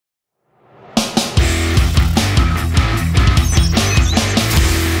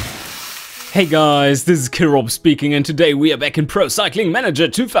Hey guys, this is Currywurst speaking, and today we are back in Pro Cycling Manager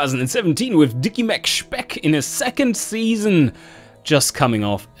 2017 with Dicky Mc Speck in his second season, just coming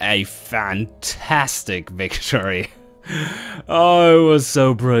off a fantastic victory. Oh, it was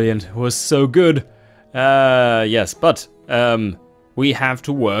so brilliant, it was so good. Yes, but we have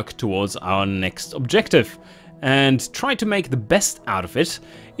to work towards our next objective and try to make the best out of it.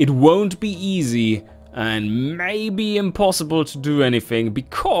 It won't be easy and maybe impossible to do anything,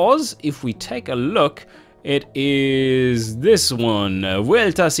 because if we take a look, it is this one,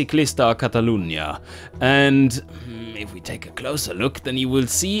 Vuelta Ciclista Catalunya, and if we take a closer look, then you will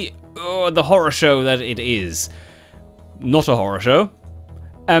see the horror show that it is. Not a horror show,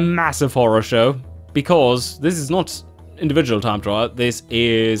 a massive horror show, because this is not individual time trial, this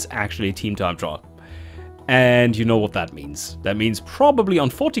is actually team time trial. And you know what that means. That means probably on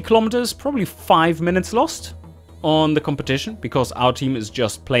 40 kilometers, probably 5 minutes lost on the competition, because our team is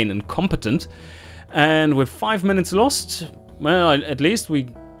just plain incompetent. And with 5 minutes lost, well, at least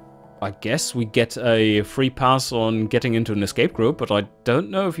I guess we get a free pass on getting into an escape group, but I don't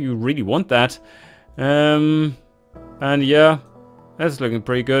know if you really want that. And yeah, that's looking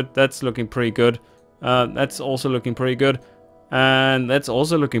pretty good. That's looking pretty good. That's also looking pretty good. And that's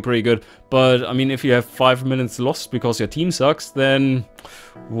also looking pretty good. But, I mean, if you have 5 minutes lost because your team sucks, then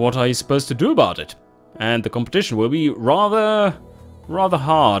what are you supposed to do about it? And the competition will be rather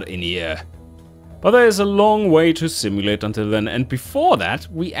hard in here. But there is a long way to simulate until then. And before that,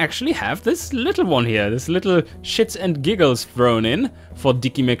 we actually have this little one here. This little shits and giggles thrown in for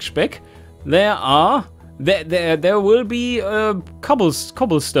Dicky Mc Speck. There will be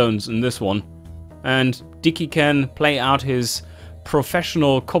cobblestones in this one. And Dicky can play out his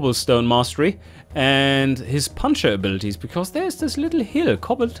professional cobblestone mastery and his puncher abilities, because there's this little hill,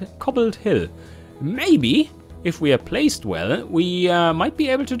 cobbled hill. Maybe, if we are placed well, we might be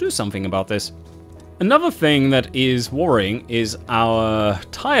able to do something about this. Another thing that is worrying is our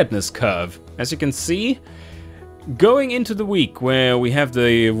tiredness curve. As you can see, going into the week where we have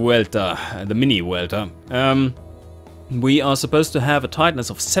the Vuelta, the mini Vuelta, we are supposed to have a tiredness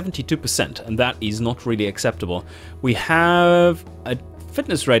of 72%, and that is not really acceptable. We have a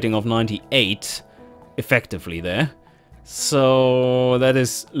fitness rating of 98, effectively there. So that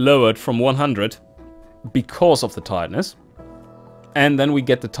is lowered from 100 because of the tiredness. And then we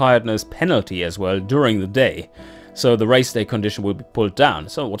get the tiredness penalty as well during the day. So the race day condition will be pulled down.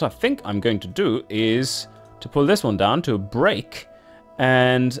 So what I think I'm going to do is to pull this one down to a break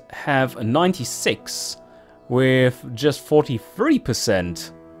and have a 96 with just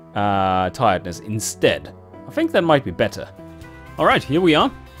 43% tiredness instead. I think that might be better. Alright, here we are,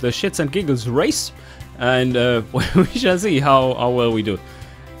 the shits and giggles race, and we shall see how well we do.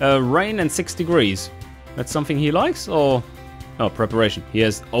 Rain and 6 degrees, that's something he likes, or... Oh, preparation, he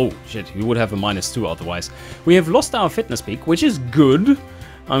has... Oh, shit, he would have a -2 otherwise. We have lost our fitness peak, which is good.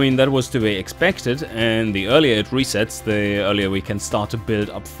 I mean, that was to be expected, and the earlier it resets, the earlier we can start to build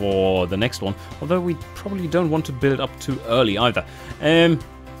up for the next one. Although we probably don't want to build up too early either.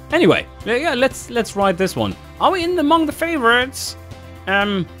 Anyway, yeah, let's ride this one. Are we in among the favorites?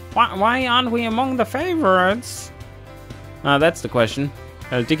 Why aren't we among the favorites? That's the question.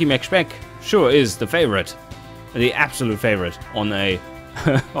 Dicky Mc Speck sure is the favorite, the absolute favorite on a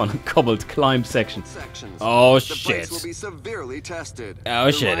on a cobbled climb section. Oh shit! Will be severely tested.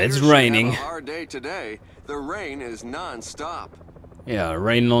 Oh shit! It's raining. Have a hard day today. The rain is non-stop. Yeah,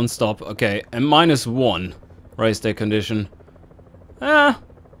 rain non-stop. Okay, and -1 race day condition. I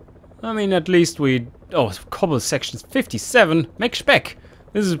mean, at least we... Oh, cobbled sections 57. Mc Speck.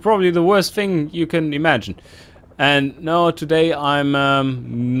 This is probably the worst thing you can imagine. And no, today I'm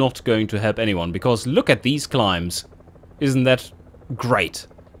not going to help anyone, because look at these climbs. Isn't that great?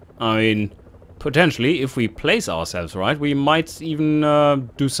 I mean, potentially, if we place ourselves right, we might even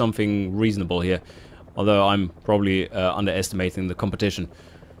do something reasonable here. Although I'm probably underestimating the competition,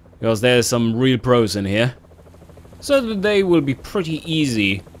 because there's some real pros in here. So the day will be pretty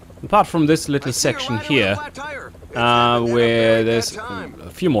easy, apart from this little section here, where there's a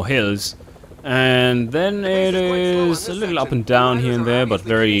few more hills. And then it is a little up and down here and there, but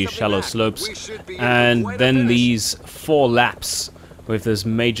very shallow slopes. And then these 4 laps with this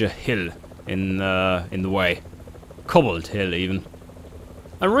major hill in the way. Cobbled hill, even.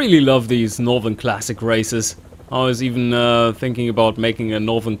 I really love these Northern Classic races. I was even thinking about making a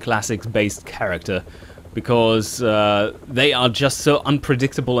Northern Classics based character, because they are just so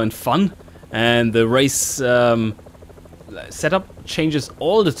unpredictable and fun, and the race setup changes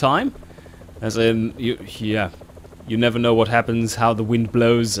all the time. As in, you never know what happens, how the wind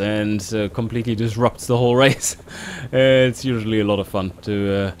blows, and completely disrupts the whole race. It's usually a lot of fun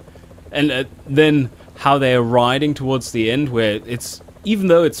to And then how they're riding towards the end, where it's, even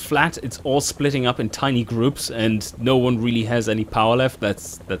though it's flat, it's all splitting up in tiny groups and no one really has any power left.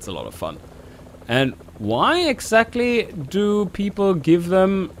 That's a lot of fun. And why exactly do people give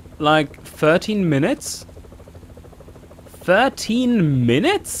them like 13 minutes? 13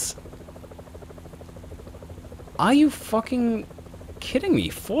 minutes? Are you fucking kidding me?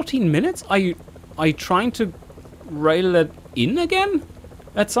 14 minutes? Are you trying to rail that in again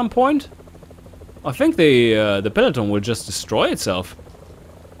at some point? I think the peloton will just destroy itself.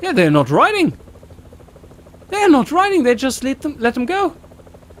 Yeah, they're not riding. They're not riding. They just let them go.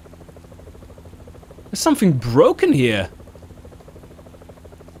 There's something broken here.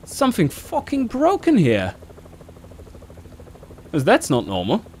 Something fucking broken here. 'Cause that's not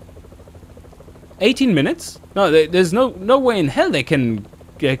normal. 18 minutes? No, there's no way in hell they can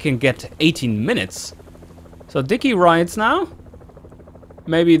get 18 minutes. So Dicky rides now.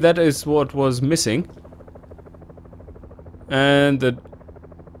 Maybe that is what was missing. And the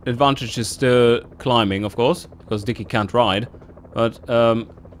advantage is still climbing, of course, because Dicky can't ride. But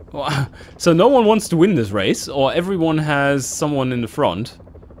so no one wants to win this race, or everyone has someone in the front.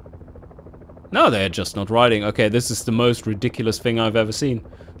 No, they're just not riding. Okay, this is the most ridiculous thing I've ever seen.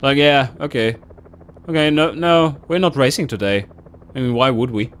 Like, yeah, okay. Okay, no, we're not racing today. I mean, why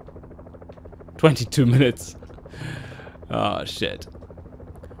would we? 22 minutes. Oh, shit.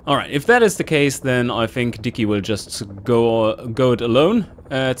 Alright, if that is the case, then I think Dicky will just go it alone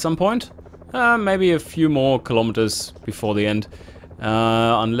at some point. Maybe a few more kilometers before the end.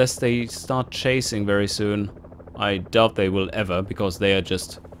 Unless they start chasing very soon. I doubt they will ever, because they are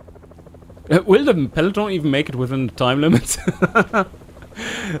just... will the peloton even make it within the time limits?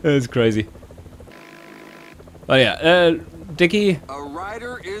 It's crazy. But yeah, Dicky, A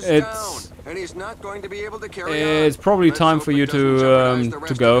rider is down, and he's not going to be able to carry on. It's probably time for you to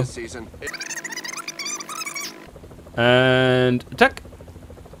go. And attack.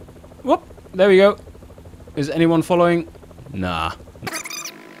 Whoop, there we go. Is anyone following? Nah.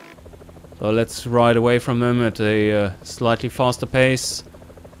 So let's ride away from them at a slightly faster pace.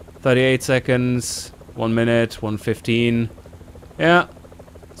 38 seconds, 1 minute, 1:15. Yeah,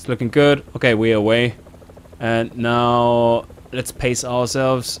 it's looking good. Okay, we're away. And now let's pace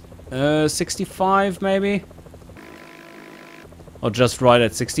ourselves. 65 maybe? Or just ride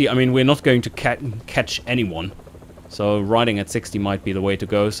at 60. I mean, we're not going to catch anyone. So riding at 60 might be the way to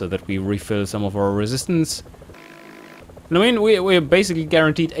go, so that we refill some of our resistance. And I mean, we're basically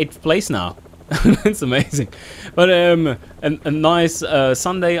guaranteed 8th place now. It's amazing. But a nice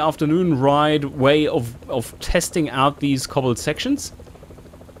Sunday afternoon ride way of testing out these cobbled sections.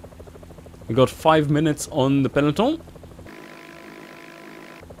 We got 5 minutes on the peloton.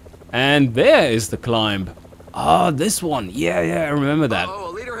 And there is the climb. Ah, this one. Yeah, I remember that.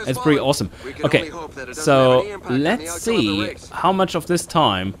 It's pretty awesome. Okay, so let's see how much of this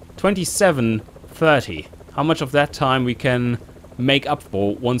time, 27:30, how much of that time we can make up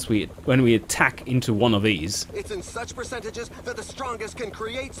for when we attack into one of these. It's in such percentages that the strongest can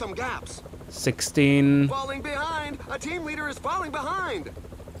create some gaps. 16. Falling behind. A team leader is falling behind.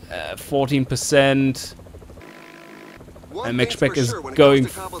 14%. And Mc Speck is going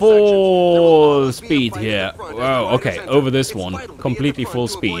full speed here. Wow, okay, over this one. Completely full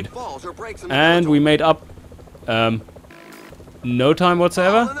speed. And we made up no time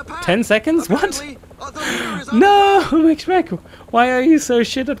whatsoever. 10 seconds? What? No, Mc Speck, why are you so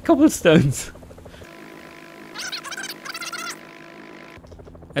shit at cobblestones?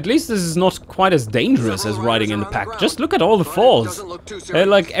 At least this is not quite as dangerous as riding in the pack. Just look at all the falls. They're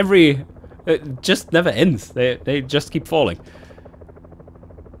like it just never ends. They just keep falling.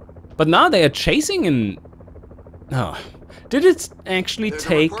 But now they are chasing and... Oh. Did it actually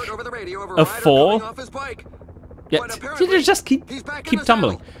take a fall? Yeah, did it just keep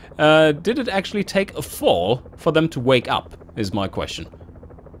tumbling? Did it actually take a fall for them to wake up, is my question.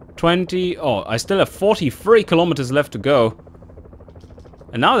 20... Oh, I still have 43 kilometers left to go.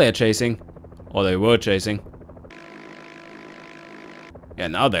 And now they're chasing. Or they were chasing. Yeah,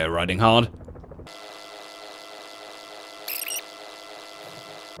 now they're riding hard.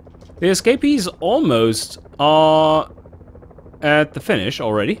 The escapees almost are at the finish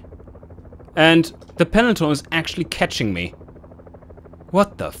already. And the peloton is actually catching me.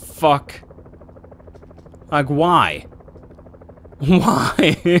 What the fuck? Like, why?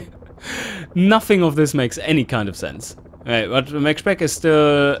 Why? Nothing of this makes any kind of sense. Right, but Mc Speck is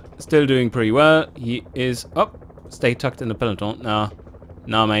still doing pretty well. He is... Oh, stay tucked in the peloton.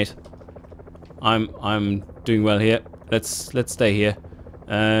 No, mate. I'm doing well here. Let's stay here.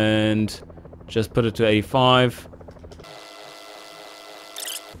 And just put it to 85.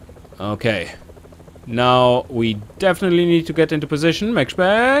 Okay. Now we definitely need to get into position. Mc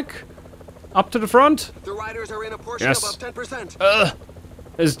Speck. Up to the front. The riders are in a portion Yes. above 10%.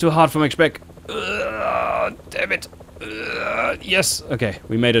 This is too hard for Mc Speck. Damn it. Yes. Okay,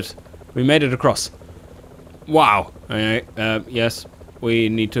 we made it. We made it across. Wow. Okay. Yes. We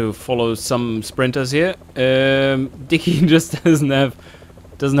need to follow some sprinters here. Dicky just doesn't have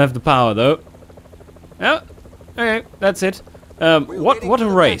the power though. Yeah. Okay, that's it. What a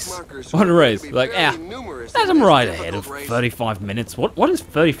race. What a race. Like, yeah. Let him ride ahead of 35 minutes. What is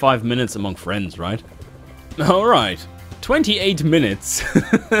 35 minutes among friends, right? Alright. 28 minutes.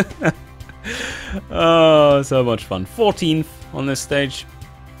 Oh, so much fun. 14th on this stage.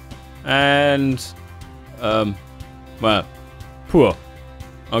 And well, poor.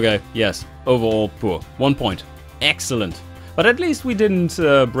 Okay, yes. Overall poor. 1 point. Excellent. But at least we didn't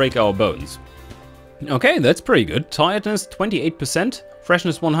break our bones. Okay, that's pretty good. Tiredness 28%,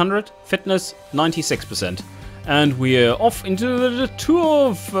 freshness 100, fitness 96%. And we're off into the Tour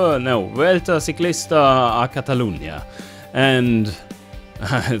of, Vuelta Ciclista a Catalunya. And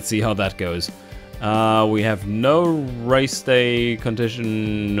let's see how that goes. We have no race day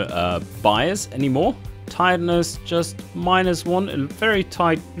condition bias anymore. Tiredness just -1, a very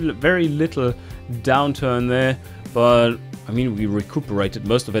tight, very little downturn there. But, I mean, we recuperated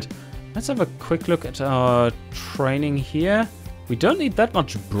most of it. Let's have a quick look at our training here. We don't need that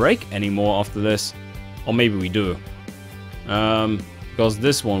much break anymore after this. Or maybe we do. Because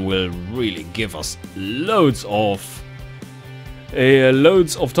this one will really give us loads of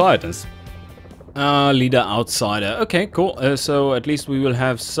tiredness. Leader, outsider. Okay, cool. So at least we will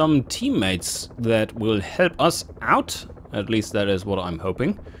have some teammates that will help us out. At least that is what I'm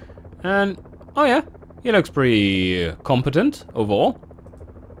hoping. And, oh yeah, he looks pretty competent overall.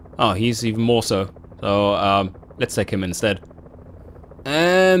 Oh, he's even more so. So, let's take him instead.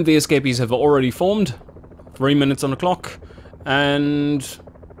 And the escapees have already formed. 3 minutes on the clock. And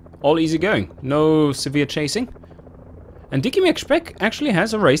all easy going. No severe chasing. And Dicky Mc Speck actually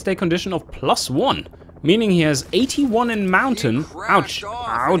has a race day condition of +1. Meaning he has 81 in mountain. Ouch.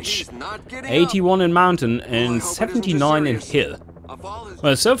 Ouch. 81 in mountain and 79 in hill.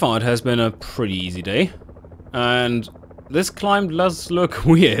 Well, so far it has been a pretty easy day. And this climb does look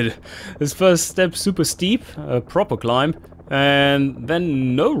weird. This first step super steep, a proper climb, and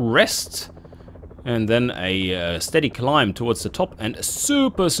then no rest. And then a steady climb towards the top and a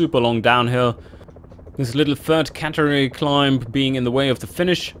super long downhill. This little third category climb being in the way of the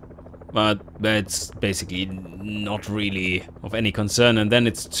finish. But that's basically not really of any concern. And then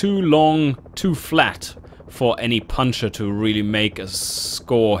it's too long, too flat for any puncher to really make a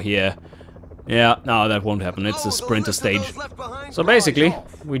score here. Yeah, no, that won't happen. It's a sprinter stage. So basically,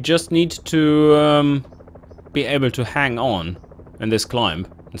 we just need to be able to hang on in this climb.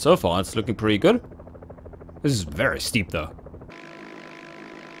 And so far, it's looking pretty good. This is very steep, though.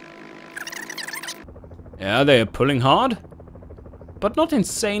 Yeah, they are pulling hard. But not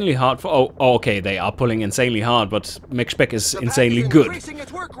insanely hard for... Oh, okay, they are pulling insanely hard, but Mc Speck is insanely good.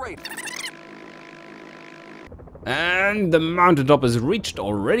 And the mountaintop is reached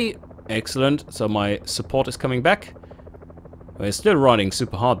already. Excellent. So my support is coming back. We're still riding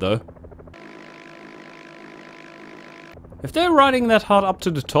super hard though. If they're riding that hard up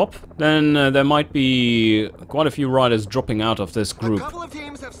to the top, then there might be quite a few riders dropping out of this group.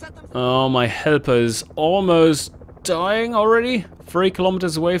 Oh, my helper is almost dying already. 3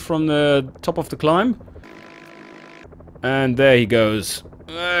 kilometers away from the top of the climb. And there he goes.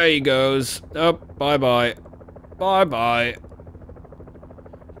 There he goes. Oh, bye-bye. Bye-bye.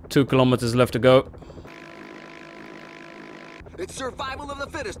 2 kilometers left to go. It's survival of the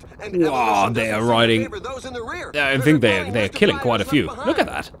fittest. Wow, they are riding. I think they're killing quite a few. Look at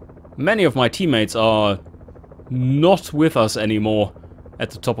that. Many of my teammates are not with us anymore at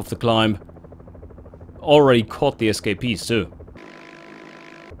the top of the climb. Already caught the escapees too.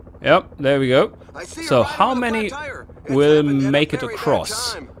 Yep, there we go. So how many will make it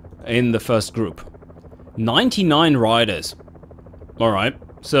across in the first group? 99 riders. Alright.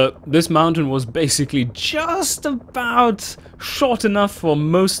 So this mountain was basically just about short enough for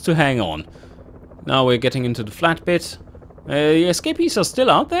most to hang on. Now we're getting into the flat bit. The escapees are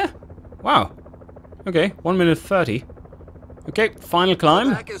still out there? Wow. Okay, 1 minute 30. Okay, final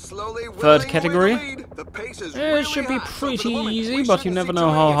climb. Third category. It should be pretty easy, but you never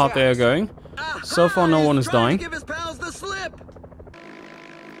know how hard they are going. So far no one is dying.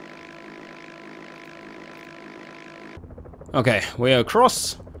 Okay, we are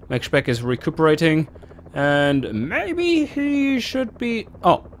across. Mc Speck is recuperating. And maybe he should be...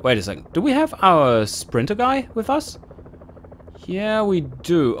 Oh, wait a second. Do we have our sprinter guy with us? Yeah, we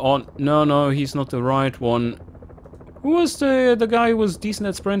do. Oh, no, no, he's not the right one. Who was the guy who was decent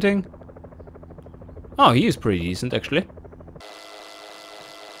at sprinting? Oh, he is pretty decent, actually.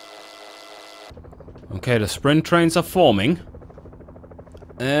 Okay, the sprint trains are forming.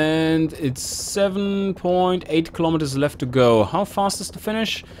 And it's 7.8 kilometers left to go. How fast is the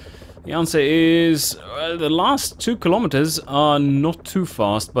finish? The answer is, well, the last 2 kilometers are not too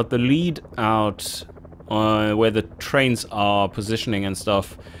fast, but the lead out where the trains are positioning and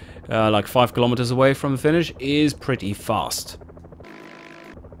stuff, like 5 kilometers away from the finish, is pretty fast.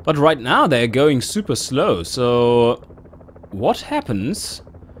 But right now they're going super slow, so what happens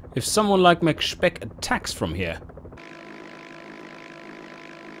if someone like Mc Speck attacks from here?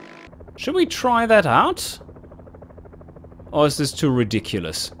 Should we try that out? Or is this too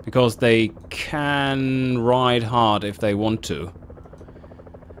ridiculous? Because they can ride hard if they want to.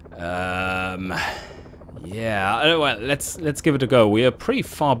 Yeah, well, let's give it a go. We are pretty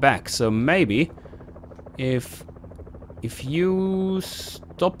far back, so maybe if you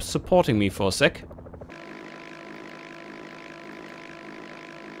stop supporting me for a sec.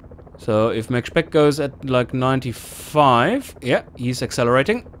 So if Mc Speck goes at like 95, yeah, he's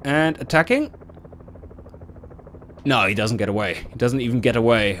accelerating and attacking. No, he doesn't get away. He doesn't even get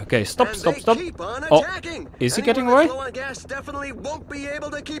away. Okay, stop. Oh, is he getting away? Definitely won't be able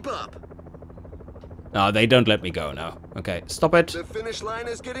to keep up. No, they don't let me go now. Okay, stop it. The finish line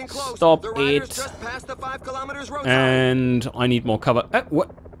is getting close. Stop the it. just passed the 5 kilometers road and I need more cover.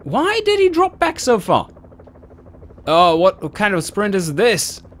 Why did he drop back so far? Oh, what kind of sprint is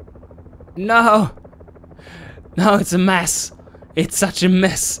this? No. No, it's a mess. It's such a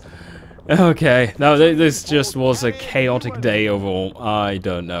mess. Okay, no, this just was a chaotic day overall. I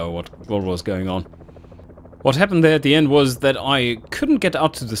don't know what was going on. What happened there at the end was that I couldn't get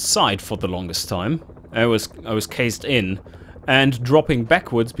out to the side for the longest time. I was cased in and dropping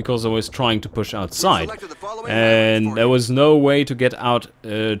backwards because I was trying to push outside. And there was no way to get out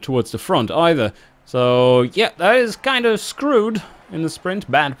towards the front either. So yeah, that is kind of screwed in the sprint.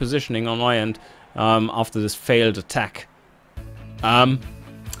 Bad positioning on my end after this failed attack.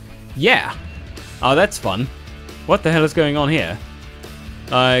 Yeah. Oh, that's fun. What the hell is going on here?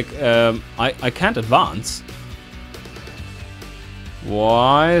 Like, I can't advance.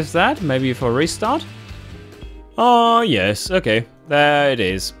 Why is that? Maybe for a restart? Oh, yes. Okay. There it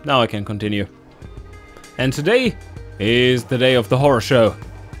is. Now I can continue. And today is the day of the horror show.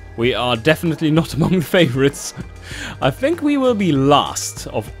 We are definitely not among the favorites. I think we will be last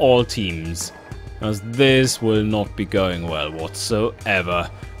of all teams, as this will not be going well whatsoever.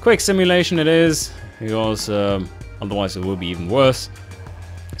 Quick simulation it is, because otherwise it will be even worse.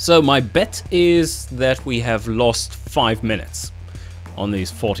 So my bet is that we have lost 5 minutes on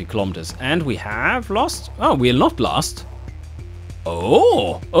these 40 kilometers. And we have lost... Oh, we are not lost.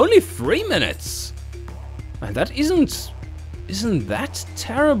 Oh, only 3 minutes. And that isn't that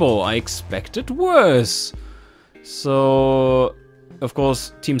terrible. I expected worse. So, of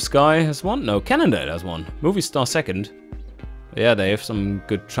course, Team Sky has won. No, Cannondale has won. Movie Star second. Yeah, they have some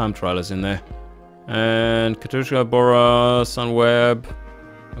good time trialers in there. And Katusha, Bora, Sunweb.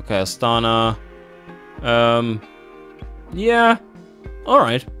 Okay, Astana. Yeah.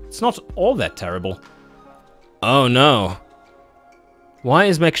 Alright. It's not all that terrible. Oh no. Why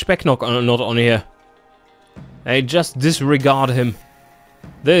is Mc Speck not on here? They just disregard him.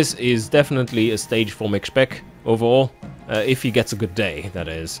 This is definitely a stage for Mc Speck overall. If he gets a good day, that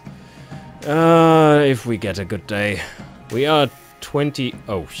is. If we get a good day. We are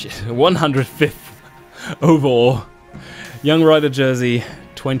 105th overall. Young Rider jersey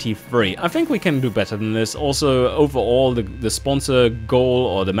 23. I think we can do better than this. Also, overall, the sponsor goal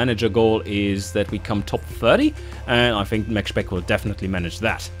or the manager goal is that we come top 30, and I think Mc Speck will definitely manage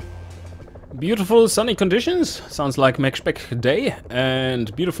that. Beautiful sunny conditions. Sounds like Mc Speck day.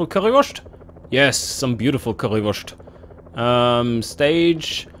 And beautiful Currywurst. Yes, some beautiful Currywurst.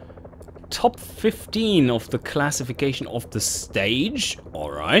 Stage top 15 of the classification of the stage.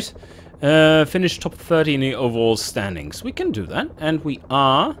 Alright. Finish top 30 in the overall standings. We can do that. And we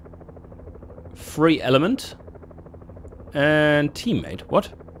are free element and teammate.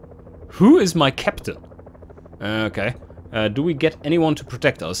 What? Who is my captain? Okay. Do we get anyone to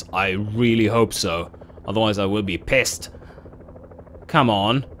protect us? I really hope so. Otherwise I will be pissed. Come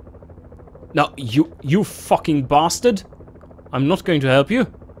on. No, you fucking bastard. I'm not going to help you.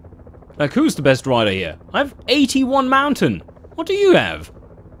 Like, who's the best rider here? I have 81 Mountain. What do you have?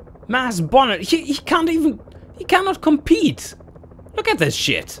 Mass Bonnet. He can't even... He cannot compete. Look at this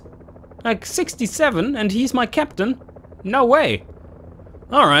shit. Like, 67 and he's my captain? No way.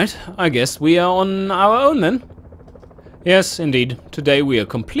 Alright, I guess we are on our own then. Yes, indeed. Today we are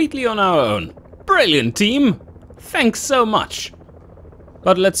completely on our own. Brilliant, team! Thanks so much!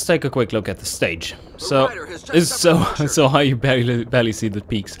 But let's take a quick look at the stage. So high you barely see the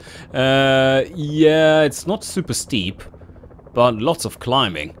peaks. Yeah, it's not super steep, but lots of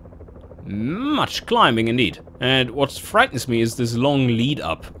climbing. Much climbing indeed. And what frightens me is this long lead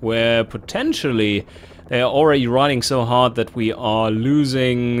up, where potentially they are already riding so hard that we are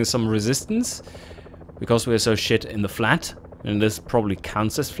losing some resistance because we are so shit in the flat. And this probably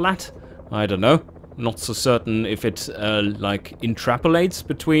counts as flat. I don't know. Not so certain if it like interpolates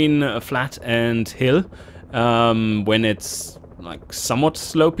between flat and hill when it's like somewhat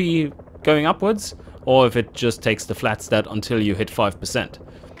slopey going upwards, or if it just takes the flat stat until you hit 5%.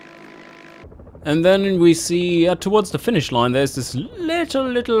 And then we see towards the finish line there's this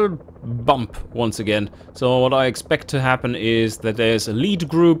little bump once again. So what I expect to happen is that there's a lead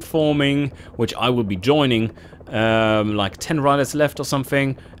group forming, which I will be joining, like 10 riders left or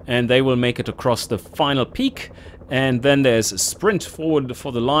something, and they will make it across the final peak. And then there's a sprint forward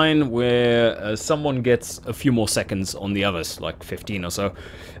for the line where someone gets a few more seconds on the others, like 15 or so.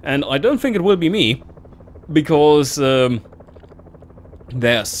 And I don't think it will be me, because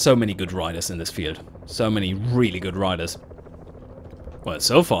there are so many good riders in this field. So many really good riders. Well,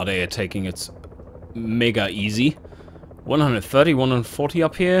 so far they are taking it mega easy. 130, 140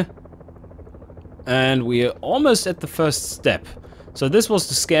 up here. And we are almost at the first step. So this was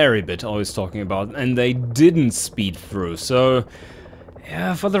the scary bit I was talking about, and they didn't speed through. So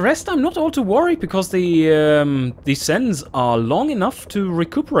yeah, for the rest I'm not all too worried, because the descents are long enough to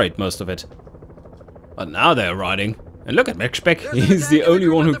recuperate most of it. But now they're riding. And look at Mc Speck, he's the only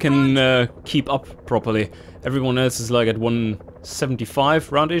one who can keep up properly. Everyone else is like at 175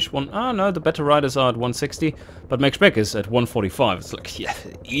 roundish. Oh no, the better riders are at 160, but Mc Speck is at 145. It's like, yeah,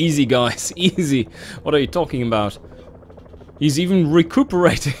 easy guys, easy. What are you talking about? He's even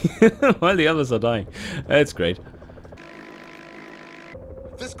recuperating while the others are dying. That's great.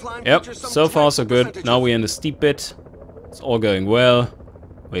 Yep, so far so good. Now we're in the steep bit. It's all going well.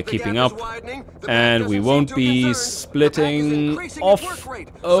 We're keeping up. And we won't be splitting off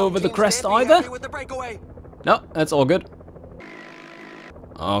over the crest either. No, that's all good.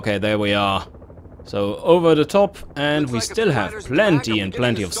 Okay, there we are. So over the top, and we still have plenty and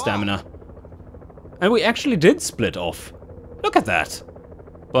plenty of stamina. And we actually did split off. Look at that.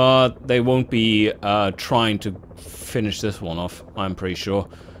 But they won't be trying to finish this one off, I'm pretty sure.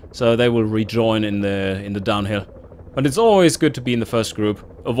 So they will rejoin in the downhill. But it's always good to be in the first group.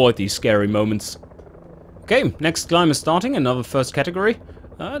 Avoid these scary moments. Okay, next climb is starting, another first category.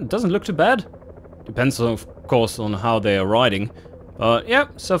 Doesn't look too bad. Depends, of course, on how they are riding. But yeah,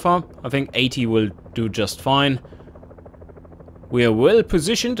 so far, I think 80 will do just fine. We are well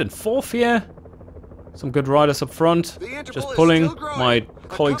positioned in 4th here. Some good riders up front. Just pulling. My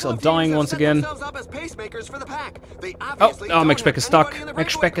colleagues are dying once again. Oh, Mc Speck is stuck. Mc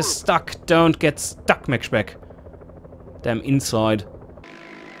Speck is stuck. Don't get stuck, Mc Speck. Damn inside.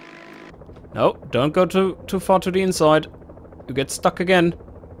 No, don't go too far to the inside. You get stuck again.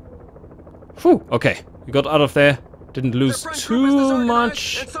 Whew, okay. We got out of there. Didn't lose too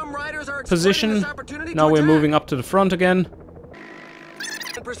much position. Now we're moving up to the front again.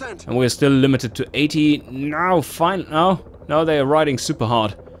 And we're still limited to 80. Now, fine. Now they are riding super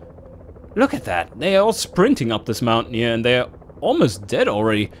hard. Look at that. They are all sprinting up this mountain here, and they are almost dead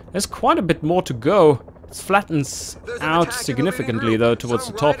already. There's quite a bit more to go. It flattens out significantly, though, towards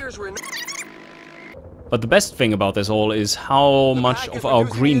the top. But the best thing about this all is how much of our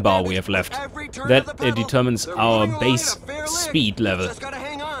green bar we have left. That determines our base speed level.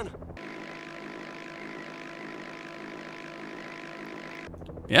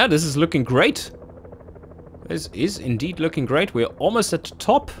 Yeah, this is looking great. This is indeed looking great. We're almost at the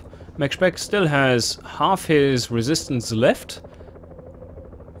top. Mc Speck still has half his resistance left.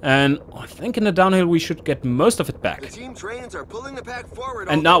 And I think in the downhill we should get most of it back.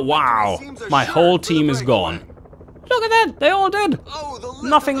 And now, wow, my whole team is gone. Look at that, they're all dead.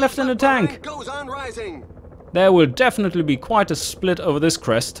 Nothing left in the tank. There will definitely be quite a split over this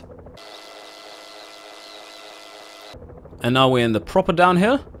crest. And now we're in the proper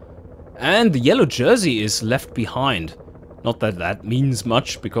downhill. And the yellow jersey is left behind. Not that that means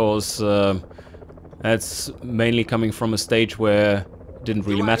much, because that's mainly coming from a stage where it didn't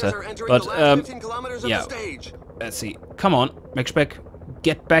really matter. But yeah, let's see. Come on, Mc Speck,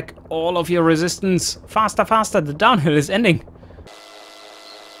 get back all of your resistance. Faster, faster, the downhill is ending.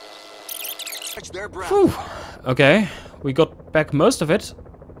 Whew. Okay, we got back most of it.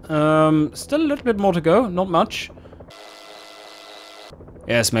 Still a little bit more to go, not much.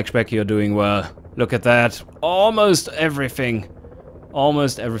 Yes, Mc Speck, you're doing well. Look at that. Almost everything.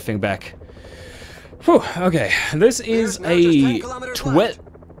 Almost everything back. Whew, okay. This is a 12...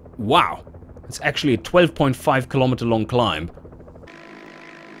 Wow. It's actually a 12.5 kilometer long climb.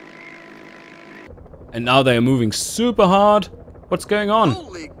 And now they are moving super hard. What's going on?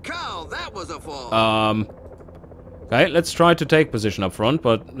 Holy cow, that was a fall. Okay, let's try to take position up front,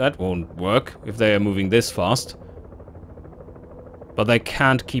 but that won't work if they are moving this fast. But they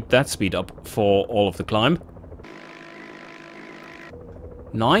can't keep that speed up for all of the climb.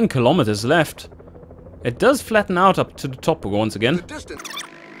 9 kilometers left. It does flatten out up to the top once again.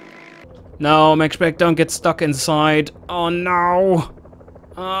 No, Mc Speck, don't get stuck inside. Oh no!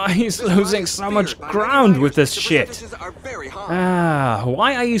 He's losing so much ground with this shit.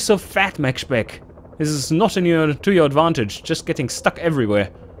 Why are you so fat, Mc Speck? This is not to your advantage, just getting stuck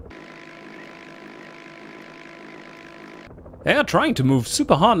everywhere. They are trying to move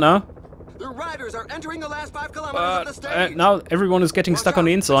super hard now. The riders are entering the last 5 kilometers of the stage. Now everyone is getting stuck on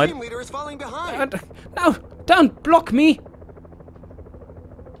the inside. The team leader is falling behind. No, don't block me.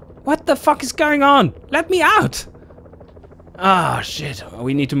 What the fuck is going on? Let me out. Ah, shit.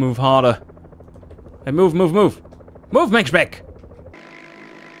 We need to move harder. Hey, move. Move, Mc Speck.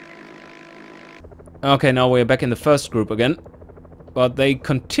 Okay, now we're back in the first group again. But they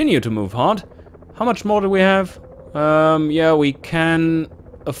continue to move hard. How much more do we have? Yeah, we can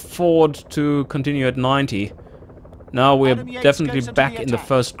afford to continue at 90. Now we're definitely back in the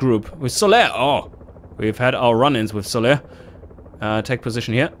first group. With Soler! Oh! We've had our run-ins with Soler. Take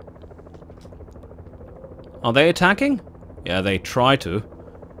position here. Are they attacking? Yeah, they try to.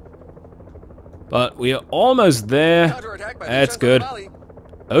 But we are almost there. That's good.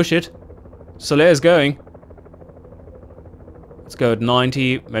 Oh shit. Soler is going. Let's go at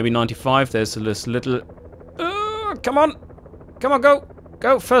 90, maybe 95. There's this little... come on! Come on, go!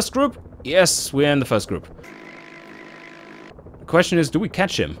 Go, first group! Yes, we're in the first group. The question is, do we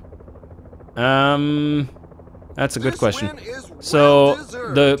catch him? That's a good question. So,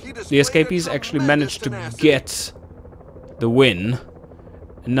 the escapees actually managed to get the win.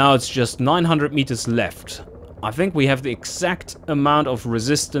 And now it's just 900 meters left. I think we have the exact amount of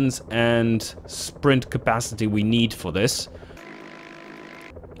resistance and sprint capacity we need for this.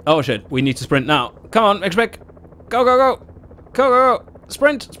 Oh shit, we need to sprint now. Come on, Mc Speck! Go, go, go! Go, go, go!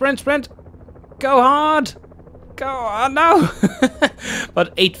 Sprint, sprint, sprint! Go hard! Go hard, no!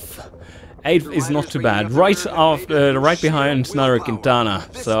 But 8th. 8th is not too bad. Right after, right behind Nairo Quintana.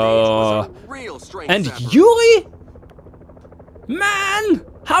 So... And Yuri? Man!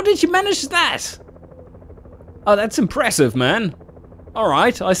 How did you manage that? Oh, that's impressive, man.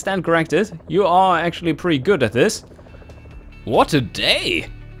 Alright, I stand corrected. You are actually pretty good at this. What a day!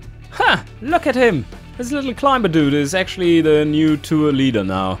 Huh, look at him! This little climber dude is actually the new tour leader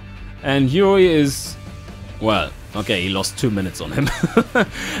now. And Yuri is... well, okay, he lost 2 minutes on him.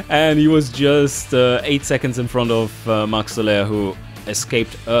 And he was just 8 seconds in front of Marc Soler, who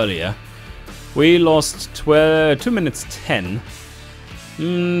escaped earlier. We lost 2 minutes 10.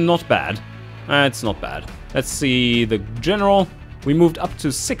 Not bad. It's not bad. Let's see the general. We moved up to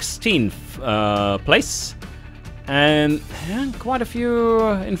 16th place. And quite a few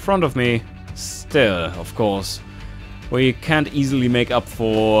in front of me. Still, of course. We can't easily make up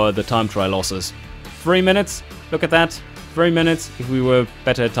for the time trial losses. 3 minutes. Look at that. 3 minutes. If we were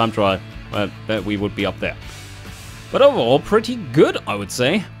better at time trial, well, we would be up there. But overall, pretty good, I would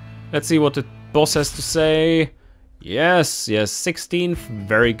say. Let's see what the boss has to say. Yes, 16th,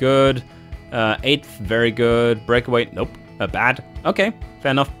 very good. 8th, very good. Breakaway, nope, bad. Okay,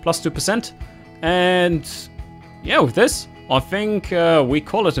 fair enough, plus 2%. And yeah, with this, I think we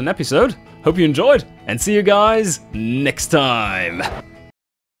call it an episode. Hope you enjoyed, and see you guys next time.